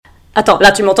Attends,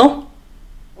 là tu m'entends?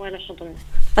 Ouais, là, je t'entends bien.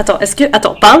 Attends, est-ce que...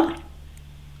 Attends, parle.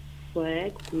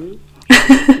 Ouais, cool.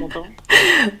 Tu m'entends?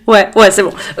 Ouais, c'est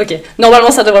bon. Ok,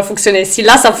 normalement ça devrait fonctionner. Si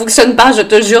là ça fonctionne pas, je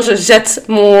te jure, je jette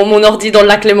mon ordi dans le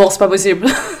lac Léman, c'est pas possible.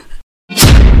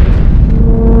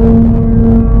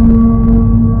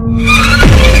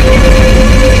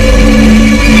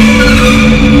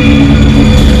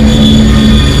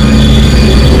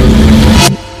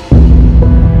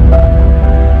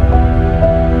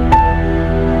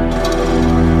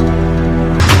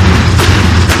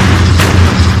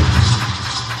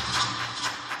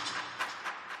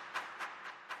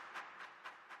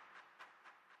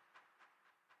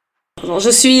 Je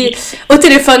suis au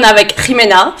téléphone avec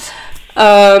Jimena.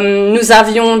 Nous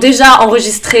avions déjà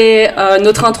enregistré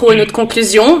notre intro et notre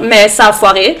conclusion, mais ça a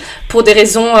foiré pour des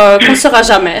raisons qu'on ne saura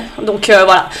jamais. Donc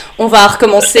voilà, on va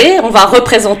recommencer, on va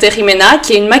représenter Jimena,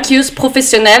 qui est une maquilleuse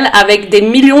professionnelle avec des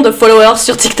millions de followers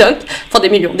sur TikTok. Enfin des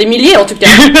millions, des milliers en tout cas.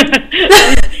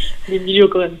 Des millions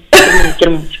quand même.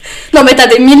 Tellement. Non mais t'as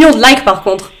des millions de likes par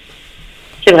contre.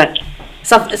 C'est vrai.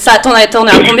 T'en es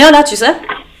à combien là, tu sais?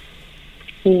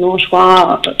 Non, je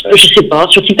crois... je sais pas.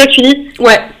 Sur TikTok, tu dis?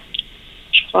 Ouais.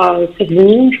 Je crois presque 2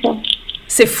 millions, je crois.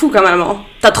 C'est fou quand même, hein.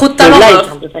 T'as trop de talent.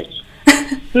 De like.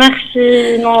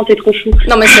 Merci. Non, t'es trop chou.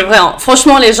 Non mais c'est vrai, hein.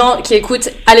 Franchement les gens qui écoutent,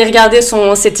 allez regarder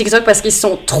ses TikTok parce qu'ils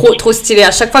sont trop stylés.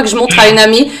 À chaque fois que je montre à une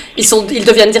amie, ils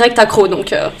deviennent direct accros,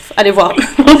 donc allez voir.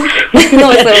 Non,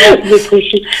 mais c'est vrai. T'es trop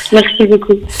chou. Merci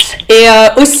beaucoup. Et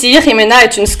aussi, Jimena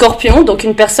est une scorpion, donc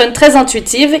une personne très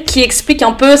intuitive qui explique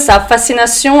un peu sa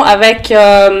fascination avec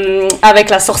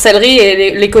la sorcellerie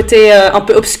et les côtés un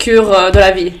peu obscurs de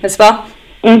la vie, n'est-ce pas?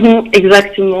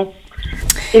 Exactement.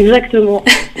 Exactement.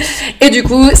 Et du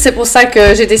coup, c'est pour ça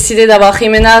que j'ai décidé d'avoir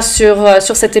Jimena sur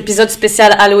cet épisode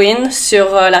spécial Halloween,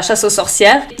 sur la chasse aux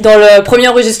sorcières. Dans le premier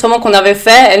enregistrement qu'on avait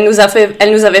fait, elle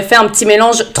nous avait fait un petit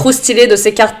mélange trop stylé de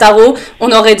ses cartes tarot.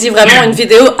 On aurait dit vraiment une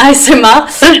vidéo ASMR,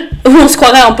 où on se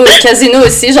croirait un peu au casino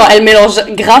aussi. Genre, elle mélange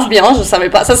grave bien, je savais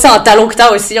pas. Ça, c'est un talent que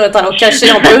t'as aussi, un talent caché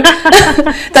un peu.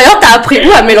 D'ailleurs, t'as appris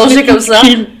où à mélanger comme ça?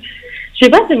 Je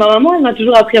sais pas, c'est ma maman, elle m'a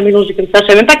toujours appris à mélanger comme ça. Je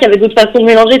savais même pas qu'il y avait d'autres façons de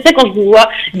mélanger. Tu sais, quand je vous vois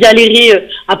galérer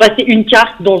à passer une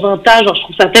carte dans un tas, genre je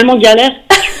trouve ça tellement galère.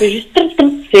 Je fais juste...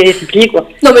 c'est plié, quoi.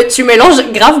 Non, mais tu mélanges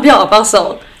grave bien à part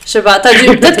ça. Je sais pas,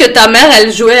 peut-être que ta mère,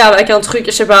 elle jouait avec un truc,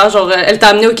 je sais pas, genre elle t'a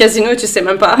amené au casino et tu sais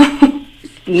même pas.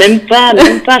 Même pas.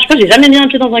 Je crois que j'ai jamais mis un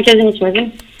pied dans un casino, tu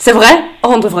imagines? C'est vrai?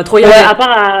 Oh, on devrait trop y aller. À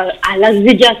part à Las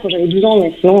Vegas quand j'avais 12 ans,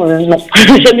 mais sinon, non.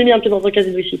 J'ai jamais mis un pied dans un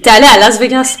casino ici. T'es allée à Las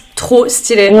Vegas? Trop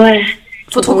stylé. Ouais.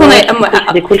 Faut trop qu'on aille.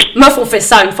 Meuf, on fait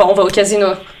ça une fois, on va au casino.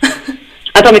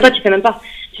 Attends, mais toi, tu sais même pas.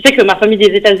 Tu sais que ma famille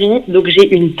des États-Unis, donc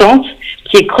j'ai une tante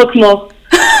qui est croque-mort.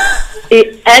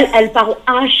 Et elle parle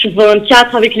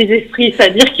H24 avec les esprits.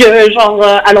 C'est-à-dire que, genre,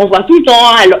 elle en voit tout le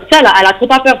temps. Elle a trop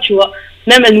pas peur, tu vois.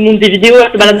 Même, elle nous montre des vidéos,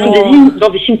 elle se balade dans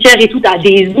des cimetières et tout. T'as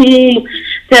des ombres.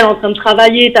 Elle est en train de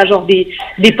travailler. T'as genre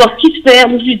des portes qui se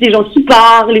ferment, juste des gens qui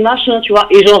parlent, les machins, tu vois.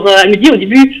 Et genre, elle me dit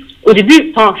au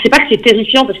début, enfin, c'est pas que c'est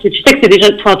terrifiant parce que tu sais que c'est déjà,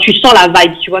 enfin, tu sens la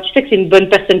vibe, tu vois, tu sais que c'est une bonne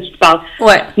personne qui te parle.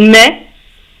 Ouais. Mais,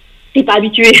 t'es pas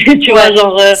habitué, tu vois,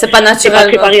 genre. C'est pas naturel. T'es pas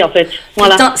préparé, en fait.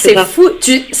 Voilà. Putain, c'est fou.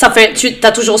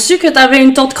 T'as toujours su que t'avais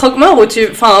une tante croque-mort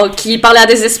qui parlait à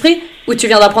des esprits, ou tu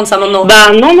viens d'apprendre ça maintenant?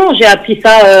 Bah, non, j'ai appris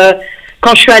ça,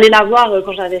 quand je suis allée la voir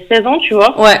quand j'avais 16 ans, tu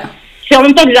vois. Ouais. C'est en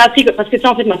même temps que j'ai appris, parce que tu sais,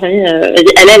 en fait, ma famille,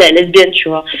 elle est lesbienne, tu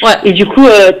vois. Ouais. Et du coup,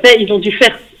 tu sais, ils ont dû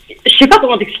faire. Je sais pas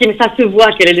comment t'expliquer, mais ça se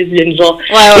voit qu'elle est lesbienne, genre.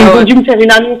 Ils ont dû me faire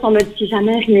une annonce en mode, si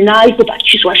jamais je mets là, il faut pas que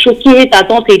tu sois choquée, ta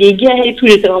tante elle est gay et tout,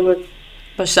 j'étais en mode.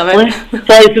 Bah, je savais. Ouais.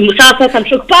 Ça me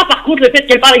choque pas, par contre, le fait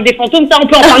qu'elle parle avec des fantômes, ça, on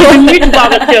peut en parler une minute ou pas,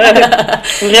 parce que,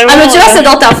 vraiment, ah, mais tu vois, c'est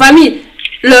dans ta famille.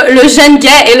 Le gène gay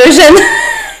et le gène.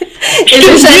 Et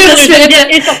le gène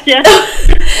et sorcière.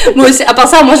 Moi aussi, à part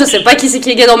ça, moi je sais pas qui c'est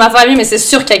qui est gay dans ma famille, mais c'est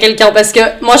sûr qu'il y a quelqu'un, parce que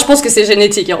moi je pense que c'est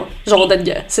génétique, hein, genre d'être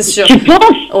gay, c'est sûr. Tu penses?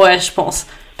 Ouais, je pense.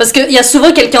 Parce qu'il y a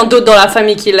souvent quelqu'un d'autre dans la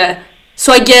famille qui l'est.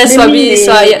 Soit gay, soit bi,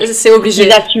 c'est obligé. Les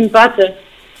latimes-pattes.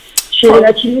 Chez les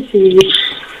latinos, c'est...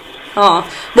 Ah.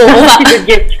 Bon,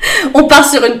 on part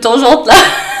sur une tangente là.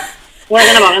 Ouais,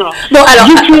 rien à voir. Bon, alors.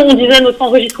 Du coup, on disait notre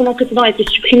enregistrement précédent a été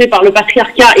supprimé par le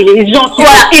patriarcat et les gens qui vont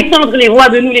éteindre les voix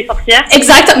de nous, les sorcières.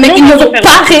 Exact, mais ils ne vont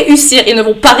pas réussir. Ils ne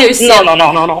vont pas réussir.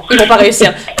 Non. Ils vont pas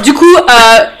réussir. Du coup,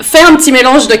 fais un petit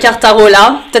mélange de cartes tarot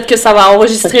là. Peut-être que ça va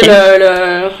enregistrer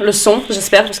le son,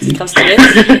 j'espère, parce que c'est grave stylé.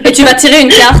 Et tu vas tirer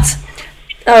une carte.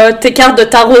 Tes cartes de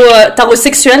tarot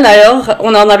sexuel d'ailleurs,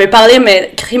 on en avait parlé,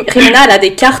 mais Jimena elle a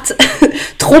des cartes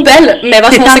trop belles mais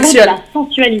vachement sexuelles. C'est la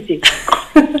sensualité.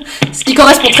 Ce qui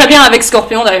correspond très bien avec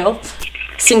Scorpion d'ailleurs.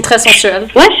 Signe très sensuel.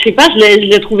 Ouais, je sais pas, je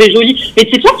l'ai trouvé jolie. Mais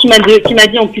c'est toi qui m'a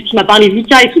dit, en plus, qui m'a parlé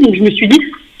Vika et tout, donc je me suis dit,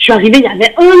 je suis arrivée, il y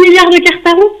avait 1 milliard de cartes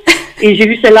tarot. Et j'ai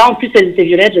vu celle-là, en plus, elle était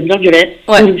violette, j'aime bien violette.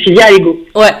 Ouais. Donc je me suis dit, allez, go.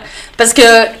 Ouais, parce que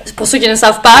pour ceux qui ne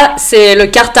savent pas, c'est le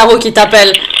carte tarot qui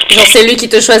t'appelle. Genre, c'est lui qui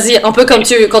te choisit, un peu comme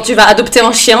quand tu vas adopter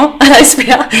un chien à la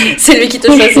SPA. C'est lui qui te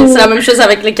choisit. C'est la même chose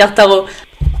avec les cartes tarot.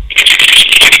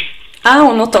 Ah,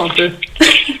 on entend un peu.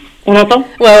 On entend?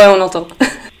 Ouais, on entend.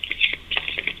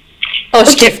 Oh,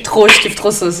 je kiffe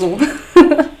trop ce son.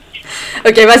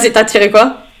 Ok, vas-y, t'as tiré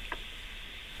quoi?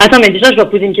 Attends, mais déjà, je dois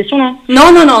poser une question, là. Non,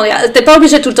 t'es pas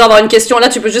obligé tout le temps d'avoir une question. Là,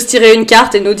 tu peux juste tirer une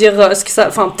carte et nous dire ce que ça...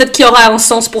 Enfin, peut-être qu'il y aura un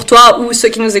sens pour toi ou ceux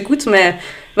qui nous écoutent, mais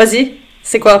vas-y,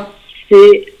 c'est quoi?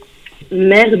 C'est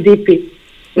mère d'épée.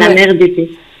 La Ouais. mère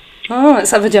d'épée. Oh,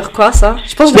 ça veut dire quoi, ça?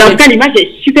 Je pense que Mais en tout cas, l'image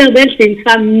est super belle. C'est une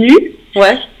femme nue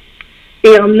Ouais.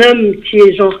 et un homme qui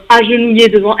est genre agenouillé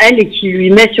devant elle et qui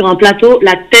lui met sur un plateau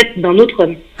la tête d'un autre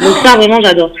homme. Donc ça, vraiment,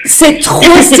 j'adore. C'est trop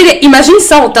stylé. Imagine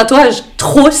ça en tatouage.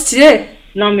 Trop stylé.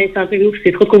 Non, mais c'est un truc de ouf,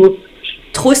 c'est trop beau.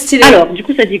 Trop stylé. Alors, du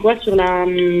coup, ça dit quoi sur la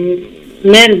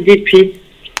mère d'épée?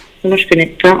 Moi, je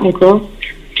connais pas encore.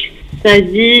 Ça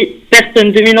dit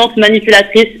personne dominante,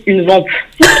 manipulatrice, une vampe.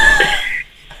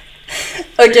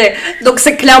 Ok, donc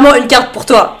c'est clairement une carte pour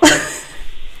toi.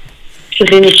 Je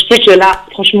sais que là,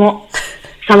 franchement,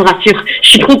 ça me rassure. Je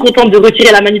suis trop contente de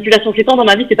retirer la manipulation. Ces temps dans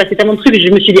ma vie, c'est passé tellement de trucs que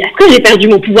je me suis dit, est-ce que j'ai perdu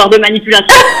mon pouvoir de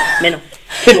manipulation? Mais non,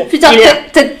 c'est bon. Putain,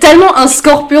 t'es tellement un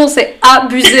scorpion, c'est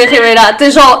abusé, Révéla.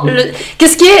 T'es genre,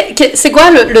 c'est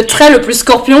quoi le trait le plus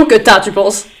scorpion que t'as, tu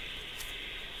penses?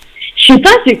 Je sais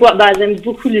pas, c'est quoi? Bah, j'aime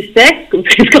beaucoup le sexe, comme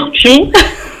tous les scorpions.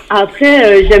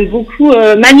 Après, j'aime beaucoup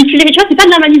manipuler. Mais tu vois, c'est pas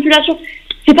de la manipulation.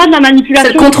 C'est pas de la manipulation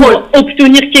C'est le contrôle. pour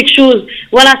obtenir quelque chose.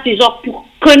 Voilà, c'est genre pour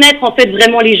connaître en fait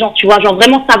vraiment les gens, tu vois, genre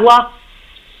vraiment savoir.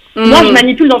 Moi, je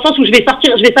manipule dans le sens où je vais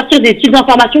sortir des types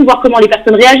d'informations, voir comment les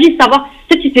personnes réagissent, savoir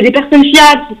peut-être si c'est des personnes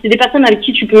fiables, si c'est des personnes avec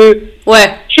qui tu peux.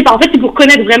 Ouais. Je sais pas, en fait, c'est pour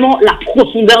connaître vraiment la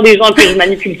profondeur des gens que je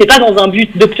manipule. C'est pas dans un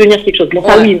but d'obtenir quelque chose. Bon,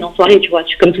 ça oui, en soirée, tu vois,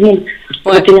 tu comme tout le monde.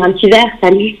 Ouais. Obtenir un petit verre,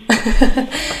 salut.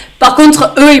 Par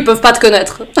contre, eux, ils peuvent pas te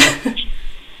connaître.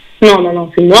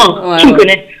 Non, c'est moi. Ouais, Tu me ouais.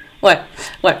 connais. Ouais.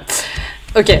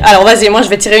 Ok, alors vas-y, moi je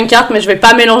vais tirer une carte, mais je vais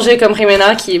pas mélanger comme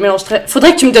Jimena qui mélange très...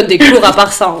 Faudrait que tu me donnes des cours à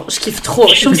part ça, hein. Je kiffe trop.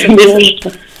 Je trouve que c'est...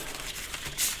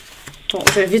 Bon,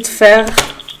 je vais vite faire,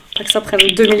 pas que ça prenne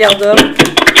 2 milliards d'heures.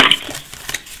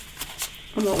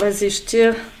 Bon, vas-y, je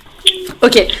tire.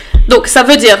 Ok, donc ça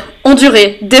veut dire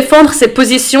endurer, défendre ses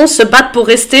positions, se battre pour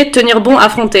rester, tenir bon,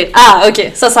 affronter. Ah,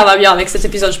 ok, ça va bien avec cet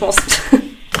épisode, je pense.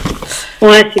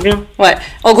 Ouais, c'est bien. Ouais,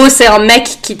 en gros, c'est un mec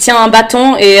qui tient un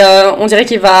bâton et on dirait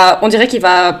qu'il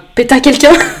va péter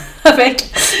quelqu'un avec.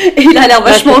 Et il a l'air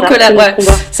vachement en colère. Ouais,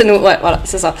 c'est nous, ouais, voilà,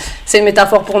 c'est ça. C'est une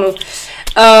métaphore pour nous.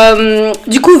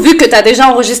 Du coup, vu que t'as déjà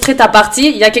enregistré ta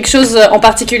partie, il y a quelque chose en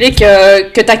particulier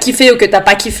que t'as kiffé ou que t'as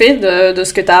pas kiffé de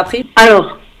ce que t'as appris?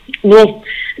 Alors, bon,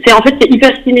 c'est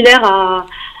hyper similaire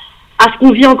à ce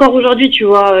qu'on vit encore aujourd'hui, tu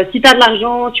vois. Si t'as de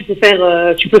l'argent, tu peux faire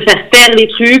taire les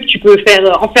trucs, tu peux faire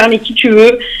enfermer qui tu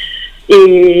veux.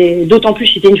 Et d'autant plus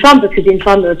si t'es une femme, parce que t'es une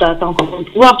femme, t'as encore moins de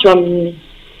pouvoir, tu vois.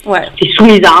 Ouais. T'es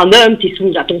soumise à un homme, t'es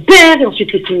soumise à ton père, et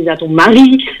ensuite t'es soumise à ton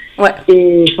mari. Ouais.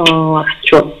 Et enfin, voilà,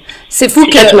 tu vois. C'est fou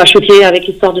C'est ça qui m'a choquée avec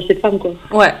l'histoire de cette femme, quoi.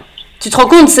 Ouais. Tu te rends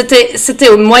compte, c'était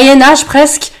au Moyen-Âge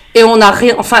presque, et on a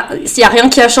rien, enfin, il y a rien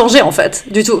qui a changé en fait,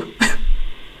 du tout.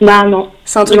 Bah non.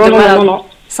 C'est un truc de malade. Non.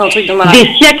 C'est un truc de malade. Des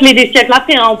siècles et des siècles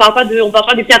après, hein. On parle pas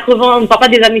des 80, on parle pas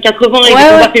des années 80 et des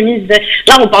combats féministes.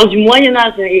 Là, on parle du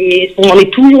Moyen-Âge et on en est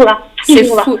toujours là. C'est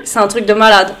fou, c'est un truc de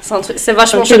malade. C'est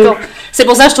vachement choquant. C'est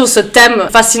pour ça que je trouve ce thème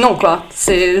fascinant, quoi.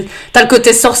 T'as le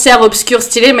côté sorcière, obscur,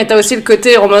 stylé, mais t'as aussi le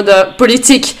côté en mode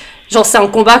politique. Genre, c'est un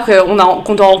combat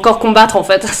qu'on doit encore combattre, en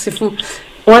fait. C'est fou.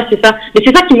 Ouais, c'est ça. Mais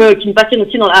c'est ça qui me passionne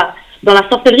aussi dans la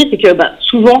sorcellerie, c'est que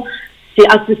souvent, c'est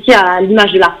associé à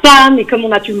l'image de la femme, et comme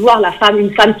on a pu le voir, la femme,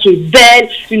 une femme qui est belle,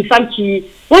 une femme qui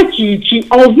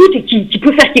envoûte et qui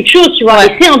peut faire quelque chose, tu vois. Ouais.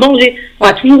 Et c'est un danger. Ça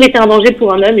a toujours été un danger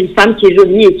pour un homme, une femme qui est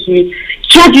jolie et qui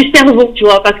a du cerveau, tu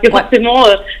vois, parce que forcément,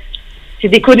 c'est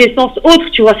des connaissances autres,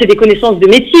 tu vois, c'est des connaissances de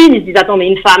médecine. Ils se disent, attends, mais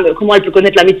une femme, comment elle peut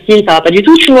connaître la médecine? Ça va pas du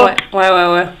tout, tu vois.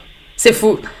 Ouais. C'est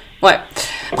fou. Ouais.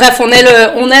 Bref, on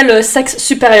est le sexe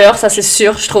supérieur, ça c'est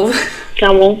sûr, je trouve.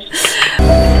 Clairement.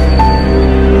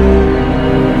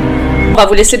 On va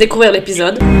vous laisser découvrir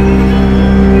l'épisode.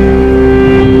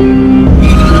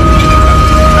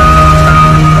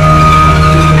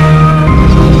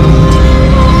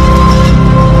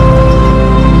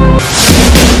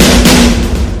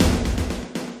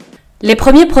 Les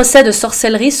premiers procès de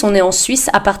sorcellerie sont nés en Suisse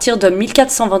à partir de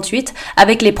 1428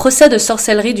 avec les procès de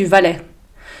sorcellerie du Valais.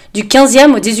 Du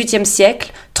 15e au 18e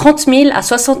siècle, 30 000 à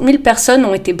 60 000 personnes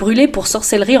ont été brûlées pour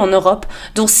sorcellerie en Europe,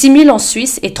 dont 6 000 en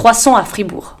Suisse et 300 à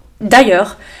Fribourg.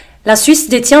 D'ailleurs, la Suisse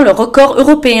détient le record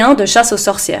européen de chasse aux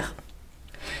sorcières.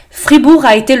 Fribourg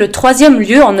a été le 3e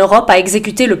lieu en Europe à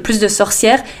exécuter le plus de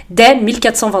sorcières dès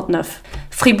 1429.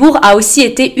 Fribourg a aussi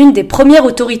été une des premières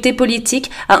autorités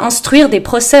politiques à instruire des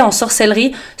procès en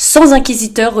sorcellerie sans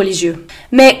inquisiteurs religieux.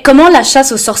 Mais comment la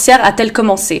chasse aux sorcières a-t-elle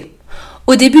commencé ?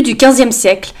 Au début du XVe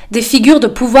siècle, des figures de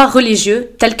pouvoir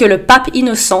religieux, telles que le pape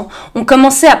Innocent, ont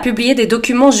commencé à publier des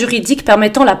documents juridiques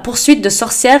permettant la poursuite de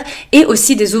sorcières et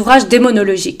aussi des ouvrages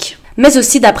démonologiques. Mais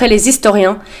aussi, d'après les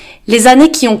historiens, les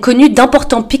années qui ont connu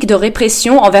d'importants pics de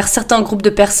répression envers certains groupes de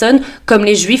personnes, comme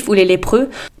les juifs ou les lépreux,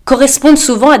 correspondent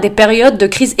souvent à des périodes de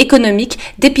crise économique,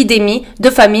 d'épidémie, de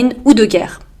famine ou de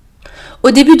guerre. Au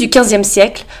début du XVe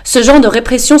siècle, ce genre de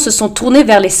répression se sont tournées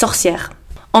vers les sorcières.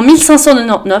 En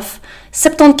 1599,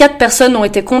 74 personnes ont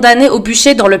été condamnées au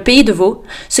bûcher dans le pays de Vaud,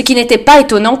 ce qui n'était pas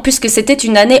étonnant puisque c'était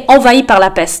une année envahie par la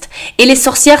peste, et les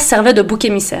sorcières servaient de bouc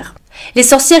émissaire. Les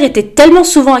sorcières étaient tellement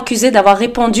souvent accusées d'avoir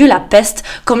répandu la peste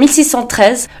qu'en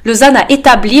 1613, Lausanne a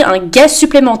établi un guet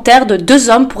supplémentaire de 2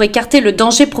 hommes pour écarter le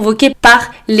danger provoqué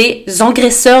par les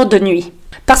engraisseurs de nuit.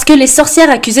 Parce que les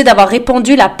sorcières accusées d'avoir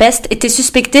répandu la peste étaient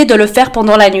suspectées de le faire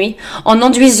pendant la nuit, en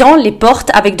enduisant les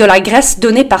portes avec de la graisse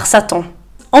donnée par Satan.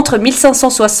 Entre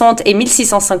 1560 et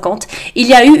 1650, il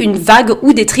y a eu une vague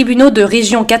où des tribunaux de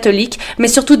régions catholiques, mais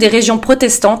surtout des régions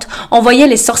protestantes, envoyaient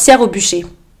les sorcières au bûcher.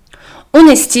 On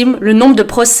estime le nombre de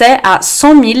procès à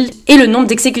 100 000 et le nombre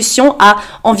d'exécutions à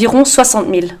environ 60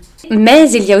 000. Mais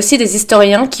il y a aussi des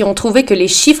historiens qui ont trouvé que les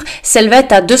chiffres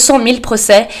s'élevaient à 200 000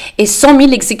 procès et 100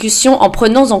 000 exécutions en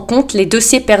prenant en compte les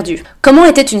dossiers perdus. Comment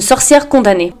était une sorcière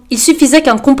condamnée ? Il suffisait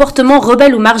qu'un comportement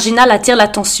rebelle ou marginal attire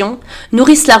l'attention,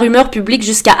 nourrisse la rumeur publique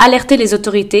jusqu'à alerter les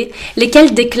autorités,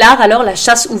 lesquelles déclarent alors la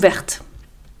chasse ouverte.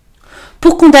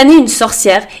 Pour condamner une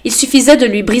sorcière, il suffisait de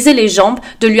lui briser les jambes,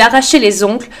 de lui arracher les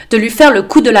ongles, de lui faire le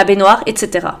coup de la baignoire,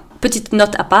 etc. Petite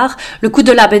note à part, le coup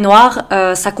de la baignoire,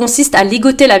 ça consiste à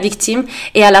ligoter la victime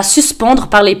et à la suspendre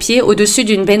par les pieds au-dessus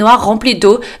d'une baignoire remplie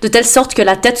d'eau, de telle sorte que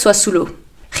la tête soit sous l'eau.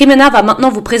 Jimena va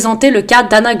maintenant vous présenter le cas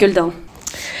d'Anna Goldin.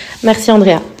 Merci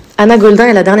Andrea. Anna Goldin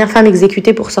est la dernière femme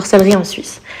exécutée pour sorcellerie en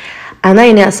Suisse. Anna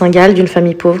est née à Saint-Gall d'une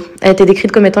famille pauvre. Elle a été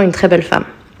décrite comme étant une très belle femme.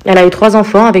 Elle a eu 3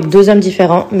 enfants avec 2 hommes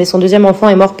différents, mais son 2e enfant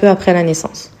est mort peu après la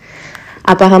naissance.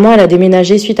 Apparemment, elle a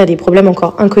déménagé suite à des problèmes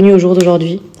encore inconnus au jour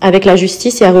d'aujourd'hui, avec la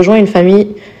justice et a rejoint une famille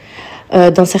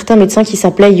d'un certain médecin qui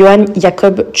s'appelait Johann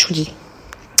Jakob Tschudi.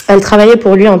 Elle travaillait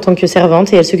pour lui en tant que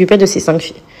servante et elle s'occupait de ses 5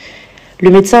 filles. Le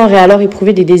médecin aurait alors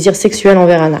éprouvé des désirs sexuels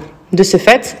envers Anna. De ce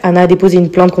fait, Anna a déposé une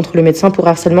plainte contre le médecin pour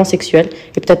harcèlement sexuel,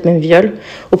 et peut-être même viol,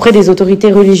 auprès des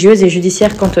autorités religieuses et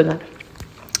judiciaires cantonales.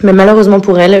 Mais malheureusement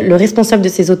pour elle, le responsable de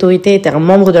ces autorités était un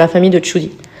membre de la famille de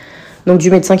Tschudi, donc du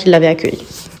médecin qui l'avait accueillie.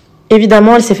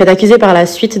 Évidemment, elle s'est fait accuser par la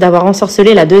suite d'avoir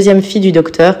ensorcelé la 2e fille du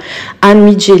docteur, Anne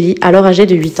Mijeli, alors âgée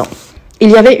de 8 ans.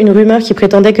 Il y avait une rumeur qui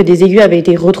prétendait que des aiguilles avaient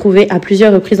été retrouvées à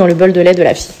plusieurs reprises dans le bol de lait de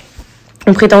la fille.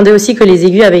 On prétendait aussi que les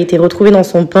aiguilles avaient été retrouvées dans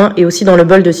son pain et aussi dans le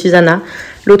bol de Susanna,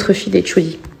 l'autre fille des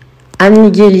Tschudi. Anne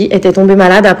Mijeli était tombée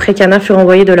malade après qu'Anna fut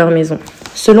renvoyée de leur maison.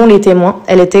 Selon les témoins,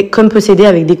 elle était comme possédée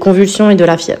avec des convulsions et de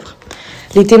la fièvre.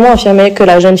 Les témoins affirmaient que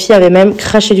la jeune fille avait même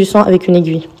craché du sang avec une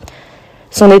aiguille.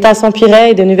 Son état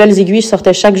s'empirait et de nouvelles aiguilles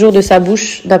sortaient chaque jour de sa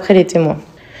bouche, d'après les témoins.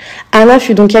 Anna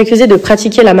fut donc accusée de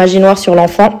pratiquer la magie noire sur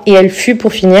l'enfant et elle fut,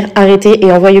 pour finir, arrêtée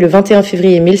et envoyée le 21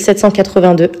 février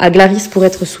 1782 à Glaris pour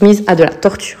être soumise à de la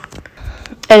torture.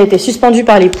 Elle était suspendue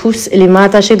par les pouces, les mains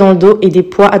attachées dans le dos et des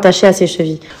poids attachés à ses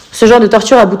chevilles. Ce genre de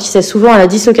torture aboutissait souvent à la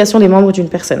dislocation des membres d'une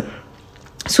personne.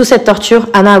 Sous cette torture,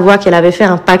 Anna avoua qu'elle avait fait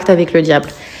un pacte avec le diable.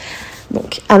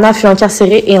 Donc, Anna fut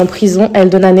incarcérée et en prison, elle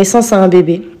donna naissance à un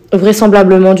bébé,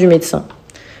 vraisemblablement du médecin.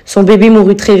 Son bébé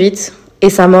mourut très vite et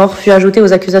sa mort fut ajoutée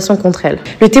aux accusations contre elle.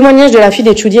 Le témoignage de la fille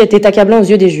des Tschudi était accablant aux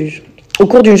yeux des juges. Au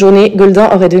cours d'une journée, Goldin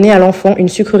aurait donné à l'enfant une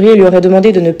sucrerie et lui aurait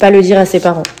demandé de ne pas le dire à ses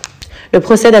parents. Le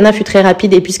procès d'Anna fut très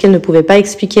rapide et puisqu'elle ne pouvait pas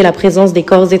expliquer la présence des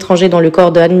corps étrangers dans le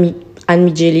corps d'Anne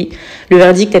Mijeli, le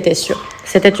verdict était sûr.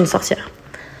 C'était une sorcière.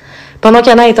 Pendant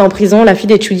qu'Anna était en prison, la fille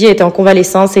des Tschudi était en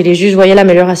convalescence et les juges voyaient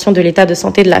l'amélioration de l'état de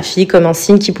santé de la fille comme un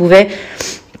signe qui prouvait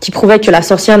que la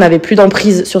sorcière n'avait plus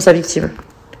d'emprise sur sa victime.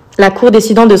 La cour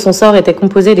décidant de son sort était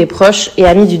composée des proches et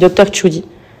amis du docteur Tschudi.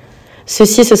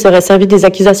 Ceux-ci se seraient servis des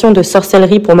accusations de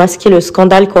sorcellerie pour masquer le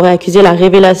scandale qu'aurait accusé la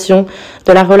révélation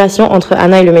de la relation entre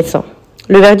Anna et le médecin.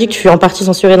 Le verdict fut en partie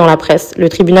censuré dans la presse. Le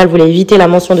tribunal voulait éviter la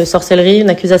mention de sorcellerie, une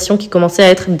accusation qui commençait à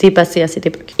être dépassée à cette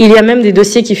époque. Il y a même des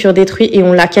dossiers qui furent détruits et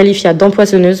on la qualifia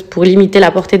d'empoisonneuse pour limiter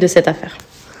la portée de cette affaire.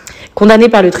 Condamnée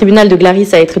par le tribunal de Glaris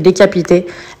à être décapitée,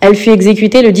 elle fut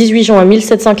exécutée le 18 juin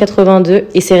 1782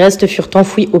 et ses restes furent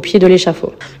enfouis au pied de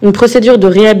l'échafaud. Une procédure de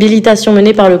réhabilitation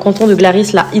menée par le canton de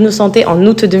Glaris l'a innocentée en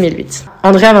août 2008.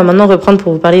 Andrea va maintenant reprendre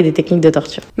pour vous parler des techniques de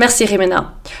torture. Merci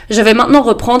Rimena. Je vais maintenant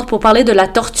reprendre pour parler de la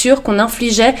torture qu'on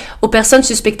infligeait aux personnes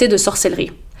suspectées de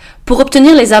sorcellerie. Pour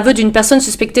obtenir les aveux d'une personne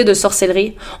suspectée de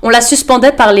sorcellerie, on la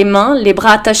suspendait par les mains, les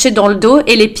bras attachés dans le dos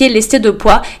et les pieds lestés de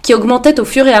poids qui augmentaient au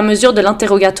fur et à mesure de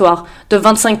l'interrogatoire, de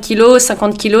 25 kg,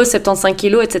 50 kg, 75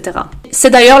 kg, etc. C'est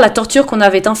d'ailleurs la torture qu'on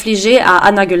avait infligée à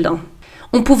Anna Gulden.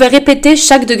 On pouvait répéter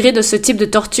chaque degré de ce type de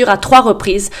torture à 3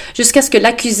 reprises jusqu'à ce que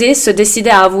l'accusé se décidait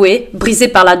à avouer, brisé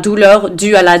par la douleur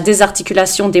due à la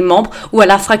désarticulation des membres ou à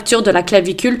la fracture de la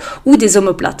clavicule ou des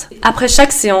omoplates. Après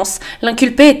chaque séance,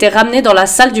 l'inculpé était ramené dans la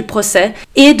salle du procès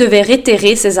et devait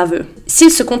réitérer ses aveux. S'il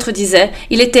se contredisait,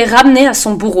 il était ramené à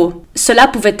son bourreau. Cela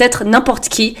pouvait être n'importe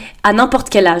qui, à n'importe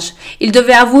quel âge. Il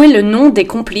devait avouer le nom des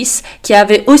complices qui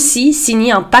avaient aussi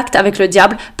signé un pacte avec le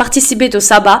diable, participé au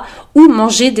sabbat ou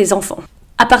mangé des enfants.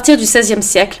 À partir du XVIe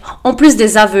siècle, en plus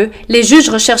des aveux, les juges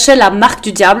recherchaient la marque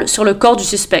du diable sur le corps du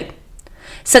suspect.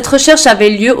 Cette recherche avait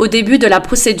lieu au début de la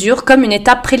procédure comme une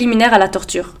étape préliminaire à la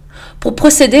torture. Pour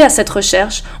procéder à cette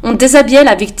recherche, on déshabillait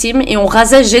la victime et on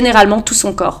rasait généralement tout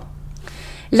son corps.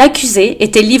 L'accusé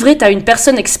était livré à une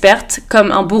personne experte,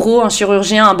 comme un bourreau, un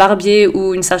chirurgien, un barbier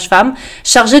ou une sage-femme,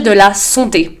 chargée de la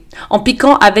sonder, en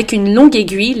piquant avec une longue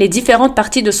aiguille les différentes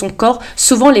parties de son corps,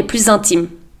 souvent les plus intimes.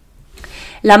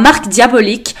 La marque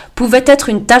diabolique pouvait être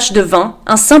une tache de vin,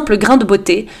 un simple grain de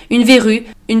beauté, une verrue,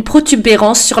 une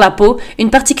protubérance sur la peau, une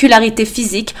particularité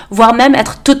physique, voire même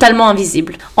être totalement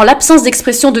invisible. En l'absence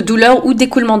d'expression de douleur ou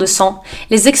d'écoulement de sang,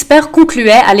 les experts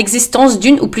concluaient à l'existence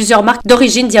d'une ou plusieurs marques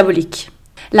d'origine diabolique.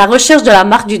 La recherche de la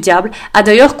marque du diable a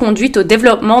d'ailleurs conduit au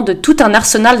développement de tout un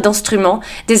arsenal d'instruments,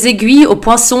 des aiguilles aux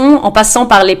poinçons en passant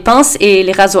par les pinces et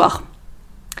les rasoirs.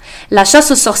 La chasse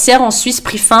aux sorcières en Suisse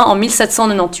prit fin en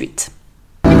 1798.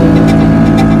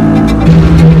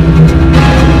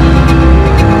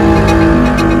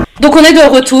 Donc on est de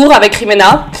retour avec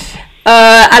Rimena.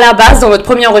 À la base, dans notre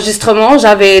premier enregistrement,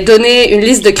 j'avais donné une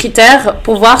liste de critères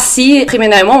pour voir si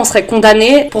Rimena et moi, on serait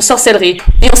condamnés pour sorcellerie.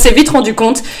 Et on s'est vite rendu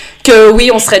compte que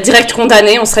oui, on serait direct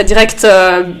condamnés, on serait direct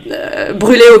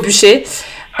brûlés au bûcher.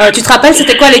 Tu te rappelles,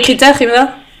 c'était quoi les critères,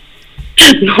 Rimena ?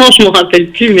 Non, je m'en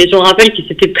rappelle plus, mais je me rappelle que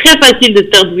c'était très facile de se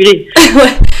faire brûler.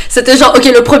 Ouais, c'était genre, ok,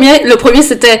 le premier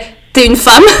c'était, t'es une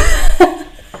femme.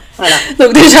 Voilà.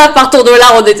 Donc déjà, partons de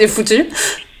là, on était foutus.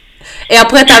 Et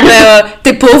après,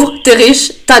 t'es pauvre, t'es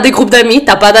riche, t'as des groupes d'amis,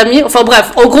 t'as pas d'amis. Enfin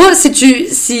bref, en gros, si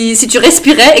tu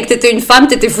respirais et que t'étais une femme,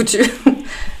 t'étais foutu.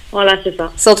 Voilà, c'est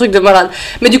ça. C'est un truc de malade.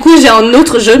 Mais du coup, j'ai un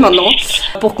autre jeu maintenant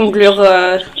pour conclure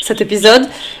cet épisode.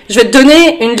 Je vais te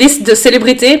donner une liste de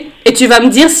célébrités et tu vas me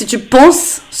dire si tu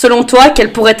penses, selon toi,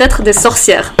 qu'elles pourraient être des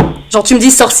sorcières. Genre, tu me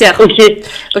dis sorcière.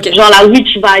 Ok. Genre la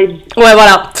witch vibe. Ouais,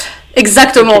 voilà.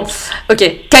 Exactement.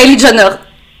 Ok. Kylie Jenner.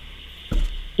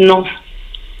 Non.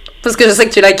 Parce que je sais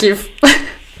que tu la kiffes.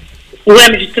 Ouais,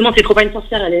 mais justement, c'est trop pas une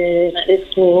sorcière, elle est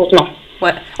trop... Non.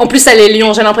 Ouais. En plus, elle est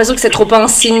lion. J'ai l'impression que c'est trop pas un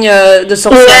signe de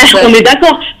sorcière. Ouais, on est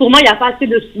d'accord. Pour moi, il n'y a pas assez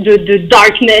de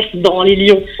darkness dans les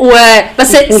lions. Ouais. Bah,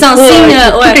 c'est un signe...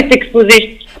 Tout est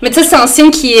exposé. Mais tu sais, c'est un signe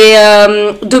qui est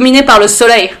dominé par le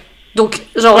soleil. Donc,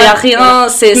 genre, il n'y a rien...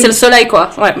 C'est le soleil,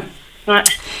 quoi. Ouais.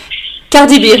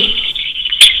 Cardi B.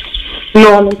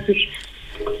 Non plus.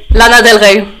 Lana Del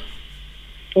Rey.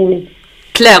 Oui.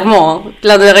 Clairement, hein.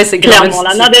 Lana Del Rey, c'est grave. Clairement,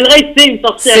 Lana Del Rey, c'est une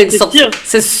sorcière,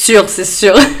 c'est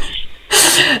sûr.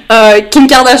 Kim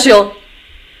Kardashian.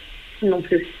 Non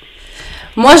plus.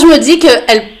 Moi, je me dis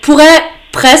qu'elle pourrait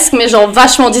presque, mais genre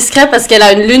vachement discret parce qu'elle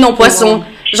a une lune en poisson. Ouais.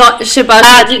 Genre, je sais pas.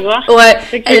 Tu vois. Ouais.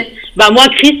 Okay. Bah, moi,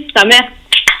 Chris, ta mère.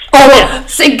 Oh,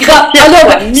 c'est grave. Ah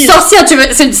non, sorcière,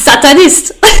 c'est une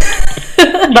sataniste.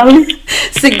 Bah oui.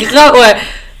 C'est grave, ouais.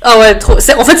 Ah ouais, trop.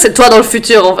 En fait, c'est toi dans le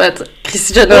futur, en fait.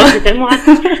 Kris Jenner. Ouais, c'est tellement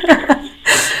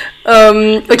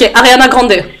ok, Ariana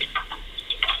Grande.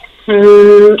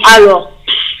 Alors.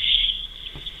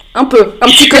 Un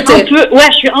petit côté.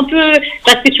 Je suis un peu...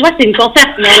 Parce que tu vois, c'est une cancer,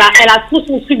 mais elle a trop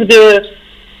son truc de...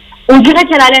 On dirait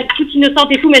qu'elle a l'air toute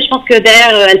innocente et tout, mais je pense que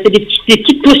derrière, elle fait des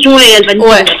petites potions et elle va niquer.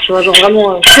 Ouais. Tu vois, genre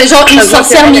vraiment... c'est genre une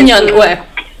sorcière mignonne, ouais.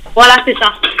 Voilà, c'est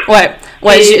ça. Ouais,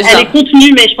 elle est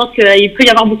contenue, mais je pense qu'il peut y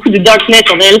avoir beaucoup de darkness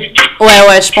en elle.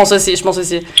 Ouais, je pense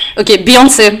aussi. Ok,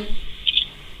 Beyoncé.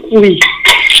 Oui.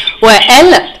 Ouais,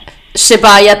 elle, je sais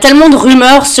pas, il y a tellement de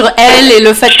rumeurs sur elle et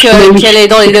le fait qu'elle est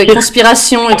dans les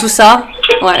conspirations et tout ça.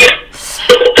 Ouais.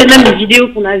 C'est même des vidéos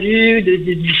qu'on a vues de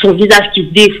son visage qui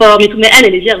se déforme et tout, mais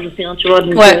elle est vierge aussi, hein, tu vois.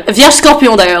 Donc, ouais, vierge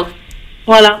scorpion d'ailleurs.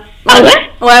 Voilà. Ah ouais?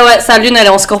 Ouais, sa lune elle est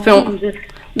en scorpion.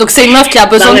 Donc c'est une meuf qui a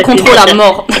besoin de contrôle à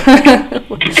mort.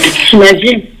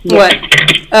 T'imagines? Ouais.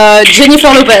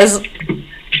 Jennifer Lopez.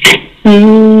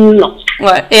 Non.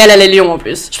 Ouais, et elle est lion en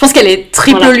plus. Je pense qu'elle est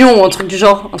triple lion ou un truc du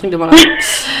genre, un truc de malade.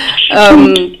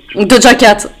 Doja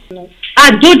Cat.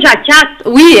 Ah, Doja Cat.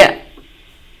 Oui.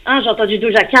 Ah, j'ai entendu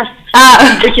Doja Cat. Ah.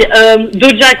 Ok,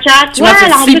 Doja Cat. Tu m'as fait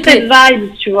elle a un peu flipper. cette vibe,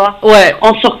 tu vois. Ouais.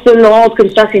 Ensorcelante, comme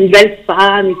ça, c'est une belle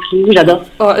femme et tout, j'adore.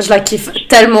 Oh, je la kiffe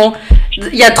tellement.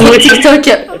 Il y a trop de TikTok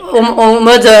en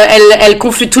mode elle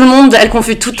confuse tout le monde, elle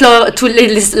confuse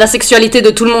la sexualité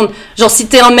de tout le monde. Genre si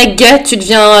t'es un mec gay, tu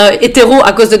deviens hétéro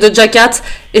à cause de Doja Cat,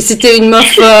 et si t'es une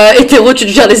meuf hétéro, tu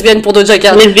deviens lesbienne pour Doja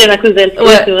Cat. Lesbienne à cause d'elle,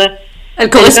 ouais. C'est vrai. Elle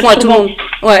correspond à tout le monde.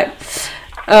 Ouais.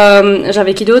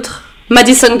 J'avais qui d'autre?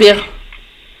 Madison Beer.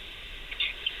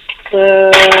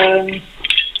 Je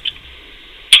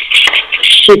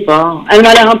sais pas. Elle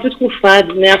m'a l'air un peu trop fade,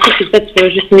 mais après c'est peut-être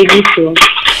juste mes goûts, tu vois.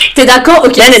 T'es d'accord?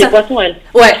 Ok. Elle est poisson, elle.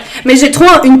 Ouais, mais j'ai trop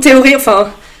une théorie,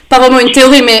 enfin, pas vraiment une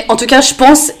théorie, mais en tout cas, je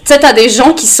pense, tu sais, t'as des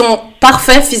gens qui sont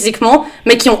parfaits physiquement,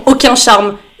 mais qui ont aucun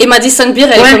charme. Et Madison Beer,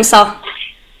 elle est comme ça.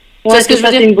 Ouais, tu vois ce que je veux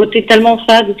dire? C'est une beauté tellement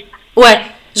fade. Ouais,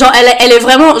 genre, elle est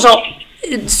vraiment, genre,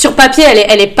 sur papier,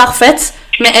 elle est parfaite,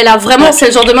 mais elle a vraiment, c'est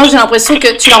le genre de meuf, j'ai l'impression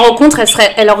que tu la rencontres,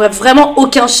 elle aurait vraiment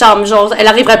aucun charme, genre, elle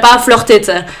arriverait pas à flirter, tu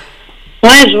sais.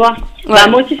 Ouais, je vois. Ouais. Bah,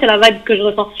 moi aussi, c'est la vibe que je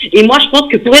ressens. Et moi, je pense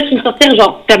que pour être une sorcière,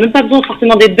 genre, t'as même pas besoin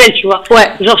forcément d'être belle, tu vois. Ouais.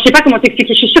 Genre, je sais pas comment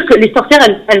t'expliquer. Je suis sûre que les sorcières,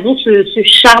 elles ont ce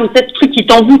charme, ce truc qui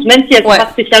t'envoûte, même si elles sont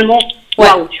pas spécialement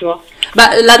waouh, tu vois.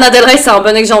 Bah, Lana Del Rey, c'est un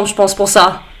bon exemple, je pense, pour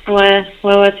ça. Ouais,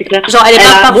 c'est clair. Genre, elle est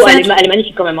pas parfaite. Elle est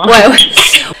magnifique quand même, hein. Ouais.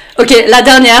 Ok, la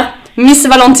dernière, Miss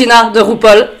Valentina de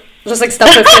RuPaul. Je sais que c'est ta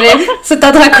préférée. C'est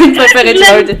ta drag queen préférée, tu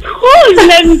m'avais dit. Je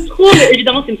l'aime trop, mais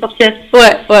évidemment, c'est une sorcière.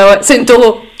 Ouais. C'est une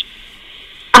taureau.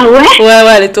 Ah ouais? Ouais,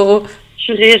 elle est taureau.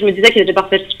 Je me disais qu'elle était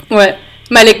parfaite. Ouais.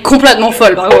 Mais elle est complètement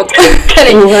folle, par contre.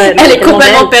 elle est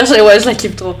complètement perchée. Ouais, je la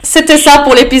kiffe trop. C'était ça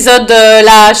pour l'épisode de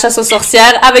la chasse aux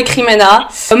sorcières avec Rimena.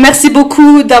 Merci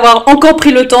beaucoup d'avoir encore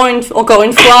pris le temps, encore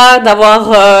une fois,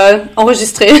 d'avoir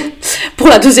enregistré pour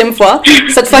la deuxième fois.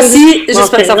 Cette fois-ci,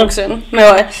 j'espère que ça fonctionne. Mais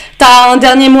ouais. T'as un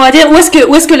dernier mot à dire? Où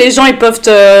est-ce que les gens ils peuvent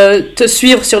te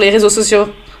suivre sur les réseaux sociaux?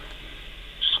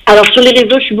 Alors, sur les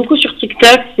réseaux, je suis beaucoup sur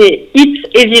TikTok. C'est It's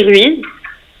Easy Ruiz.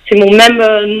 C'est mon même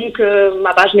nom que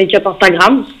ma page make-up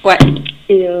Instagram. Ouais.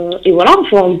 Et voilà,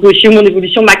 on peut suivre mon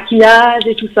évolution maquillage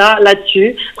et tout ça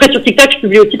là-dessus. Après, sur TikTok, je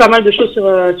publie aussi pas mal de choses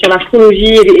sur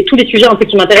l'astrologie et tous les sujets un peu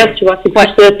qui m'intéressent, tu vois.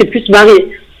 C'est plus varié.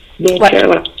 Donc, voilà.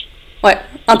 Ouais.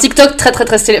 Un TikTok très, très,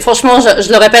 très stylé. Franchement,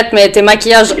 je le répète, mais tes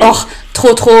maquillages,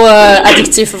 trop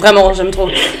addictifs. Vraiment, j'aime trop.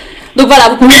 Donc voilà,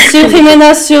 vous pouvez suivre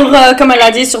Rimena sur, comme elle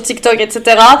l'a dit, sur TikTok,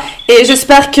 etc. Et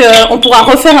j'espère qu'on pourra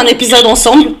refaire un épisode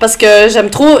ensemble, parce que j'aime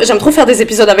trop faire des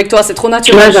épisodes avec toi, c'est trop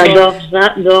naturel. Ouais,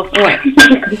 j'adore. Ouais.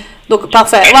 Donc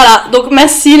parfait, voilà. Donc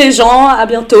merci les gens, à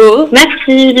bientôt.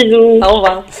 Merci, bisous. Au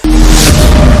revoir.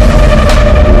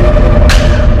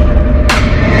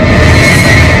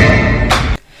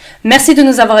 Merci de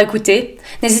nous avoir écoutés.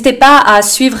 N'hésitez pas à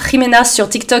suivre Rimena sur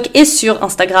TikTok et sur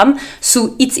Instagram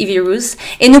sous It's Evie Rose.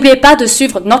 Et n'oubliez pas de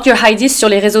suivre Not Your Heidi sur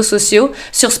les réseaux sociaux,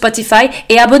 sur Spotify,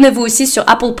 et abonnez-vous aussi sur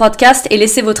Apple Podcast et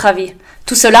laissez votre avis.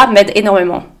 Tout cela m'aide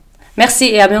énormément. Merci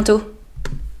et à bientôt.